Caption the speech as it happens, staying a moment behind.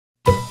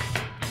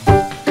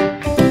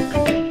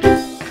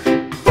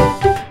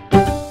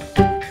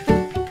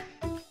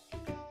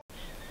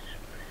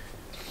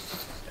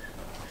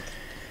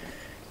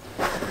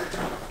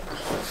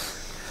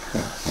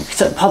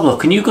Pablo,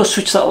 can you go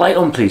switch that light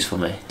on please for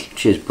me?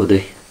 Cheers,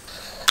 buddy.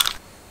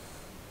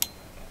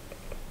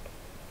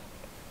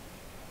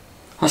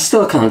 I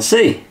still can't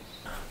see.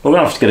 We're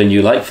gonna have to get a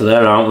new light for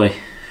there, aren't we?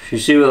 Should you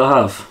see what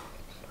I have?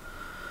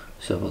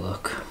 Let's have a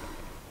look.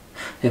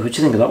 Hey, what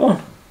do you think of that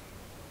one?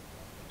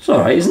 It's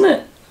alright, isn't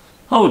it?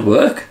 That would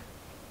work.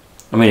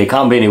 I mean, it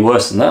can't be any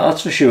worse than that,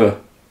 that's for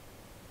sure.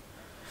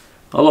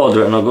 I'll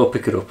order it and I'll go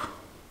pick it up.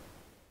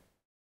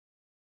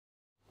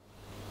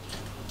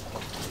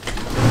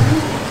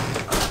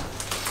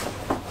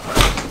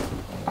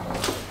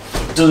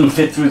 It doesn't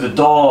fit through the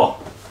door.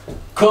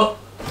 Cut!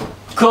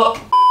 Cut!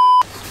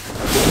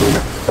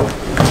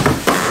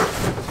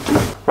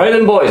 Right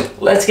then boys,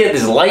 let's get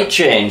this light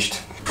changed.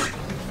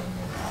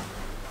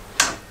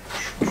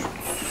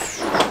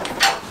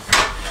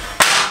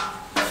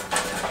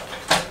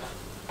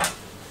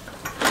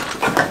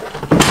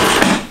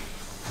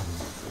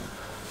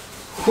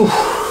 Whew.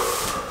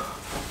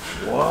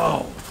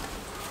 Wow.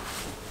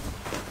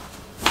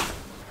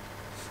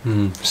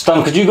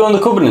 Stan, could you go in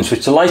the cupboard and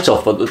switch the lights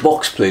off at the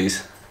box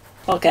please?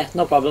 Okay,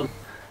 no problem.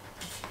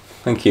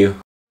 Thank you.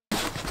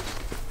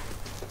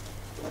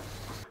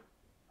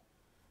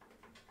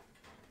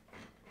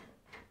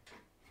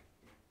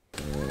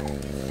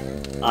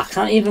 I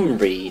can't even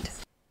read.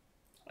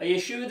 Are you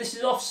sure this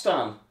is off,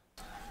 Stan?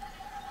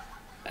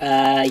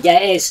 Yeah,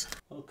 it is.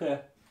 Okay.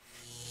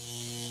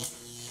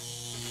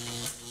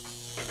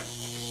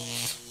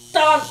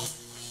 Stan!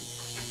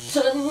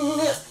 Turn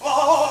it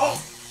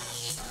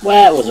off!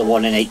 Where was a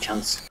 1 in 8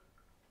 chance?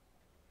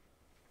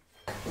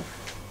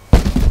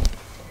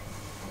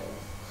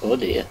 Oh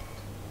dear.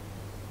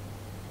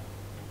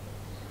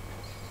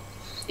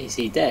 Is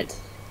he dead?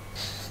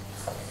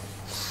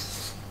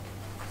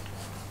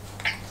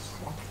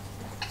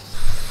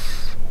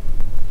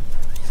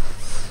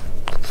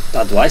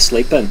 How do I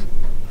sleep him?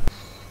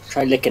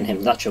 Try licking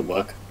him, that should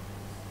work.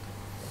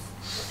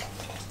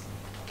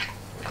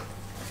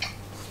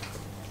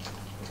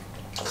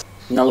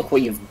 Now look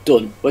what you've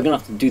done. We're gonna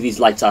have to do these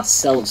lights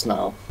ourselves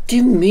now. Do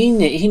you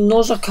mean it? He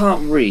knows I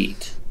can't read.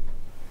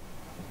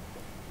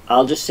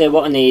 I'll just say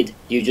what I need,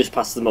 you just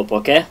pass them up,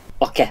 okay?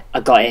 Okay, I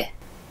got it.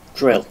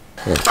 Drill.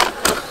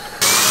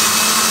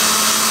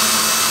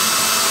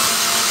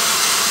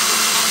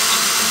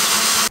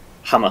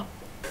 Hammer.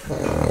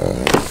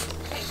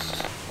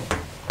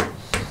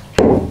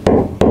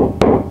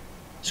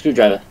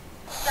 Screwdriver.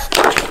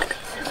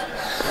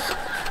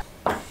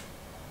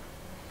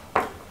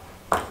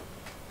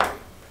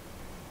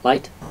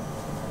 Light.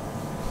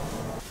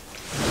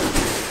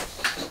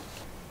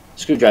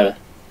 Screwdriver.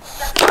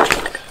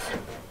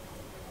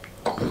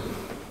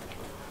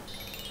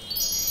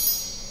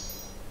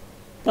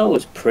 That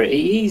was pretty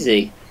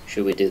easy.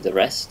 Should we do the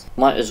rest?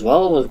 Might as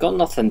well, we've got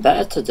nothing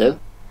better to do.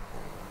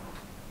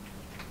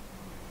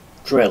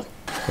 Drill.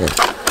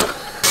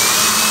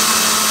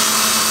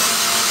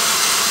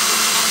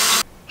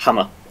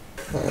 Hammer.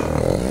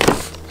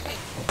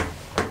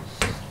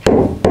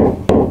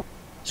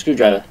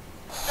 Screwdriver.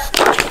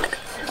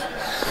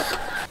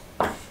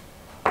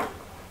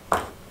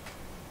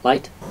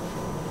 Light.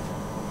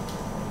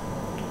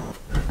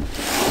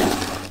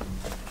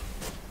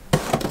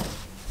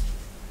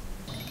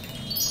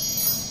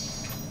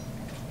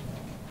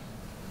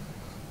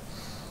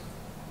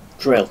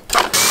 Drill.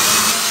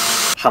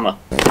 Hammer.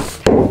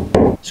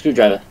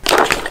 Screwdriver.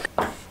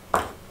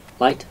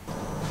 Light.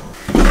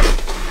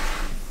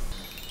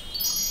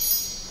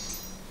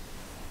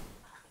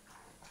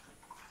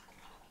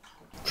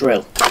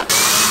 Drill.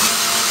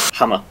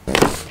 Hammer.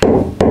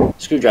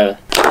 Screwdriver.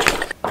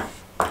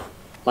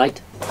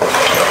 Light.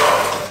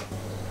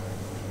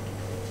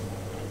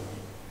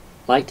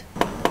 Light.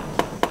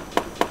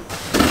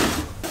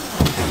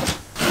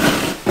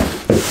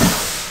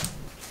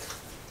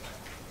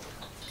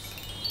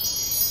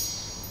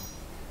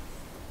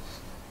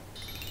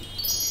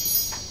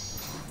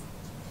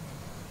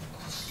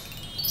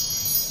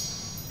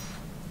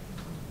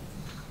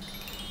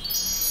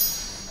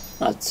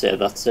 I'd say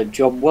that's a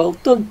job well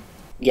done.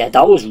 Yeah,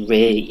 that was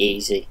really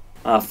easy.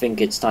 I think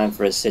it's time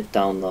for a sit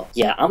down though.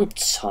 Yeah, I'm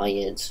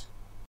tired.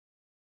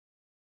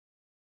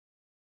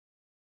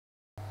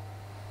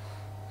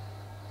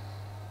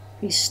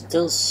 He's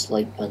still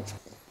sleeping.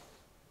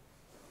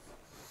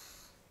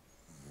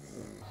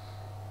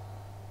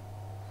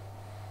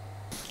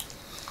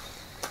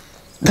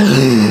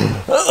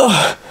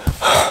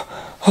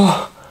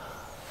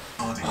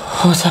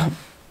 What's that?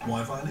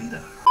 Wi-Fi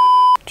leader.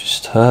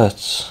 Just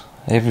hurts.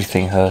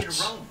 Everything hurts.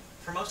 You're wrong.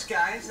 For most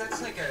guys,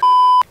 that's like a...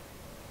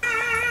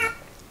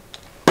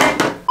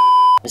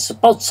 It's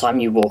about time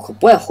you woke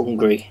up. We're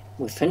hungry.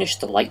 We finished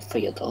the light for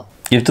you though.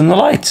 You've done the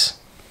lights?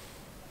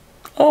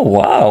 Oh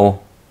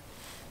wow.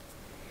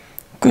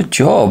 Good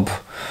job.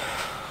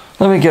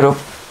 Let me get up.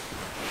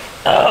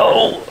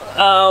 Ow,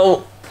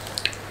 ow,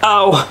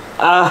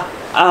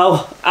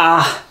 ow,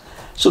 ow.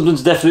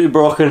 Something's definitely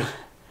broken.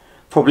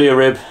 Probably a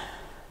rib.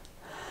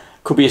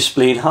 Could be a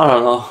spleen, I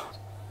don't know.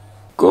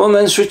 Go on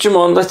then, switch them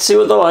on, let's see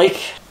what they're like.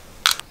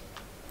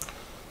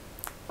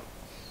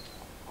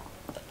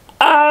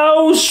 Ow!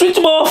 No! Switch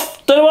them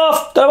off! Turn them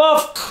off! Turn them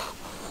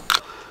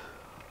off!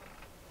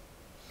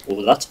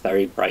 Oh, that's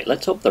very bright.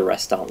 Let's hope the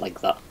rest aren't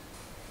like that.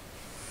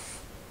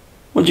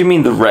 What do you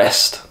mean the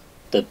rest?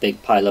 The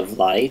big pile of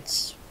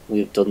lights.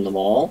 We've done them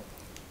all.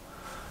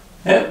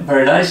 Yep,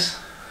 very nice.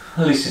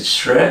 At least it's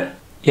straight.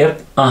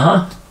 Yep,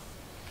 uh-huh.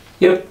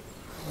 Yep.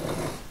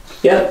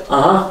 Yep,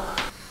 uh-huh.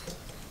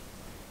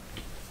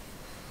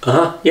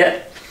 Uh-huh,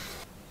 yeah.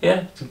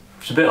 Yeah,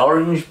 it's a bit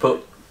orange,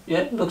 but yeah,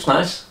 it looks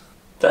nice.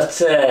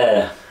 That's,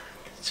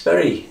 it's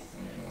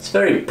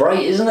very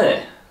bright, isn't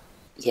it?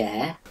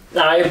 Yeah.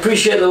 I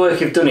appreciate the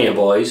work you've done here,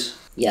 boys.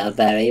 You're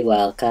very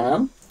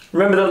welcome.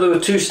 Remember that there were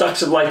 2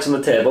 stacks of lights on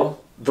the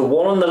table? The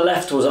one on the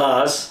left was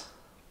ours.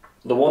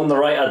 The one on the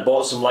right had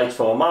bought some lights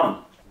for my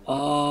mum.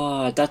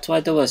 Oh, that's why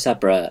they were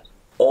separate.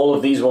 All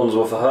of these ones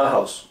were for her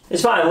house.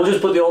 It's fine, we'll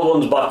just put the old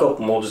ones back up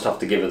and we'll just have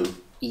to give her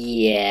them.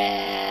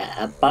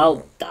 Yeah,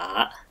 about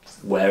that.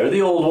 Where are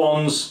the old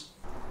ones?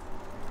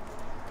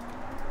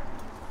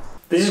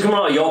 This is coming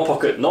out of your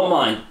pocket, not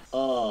mine.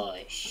 Oh,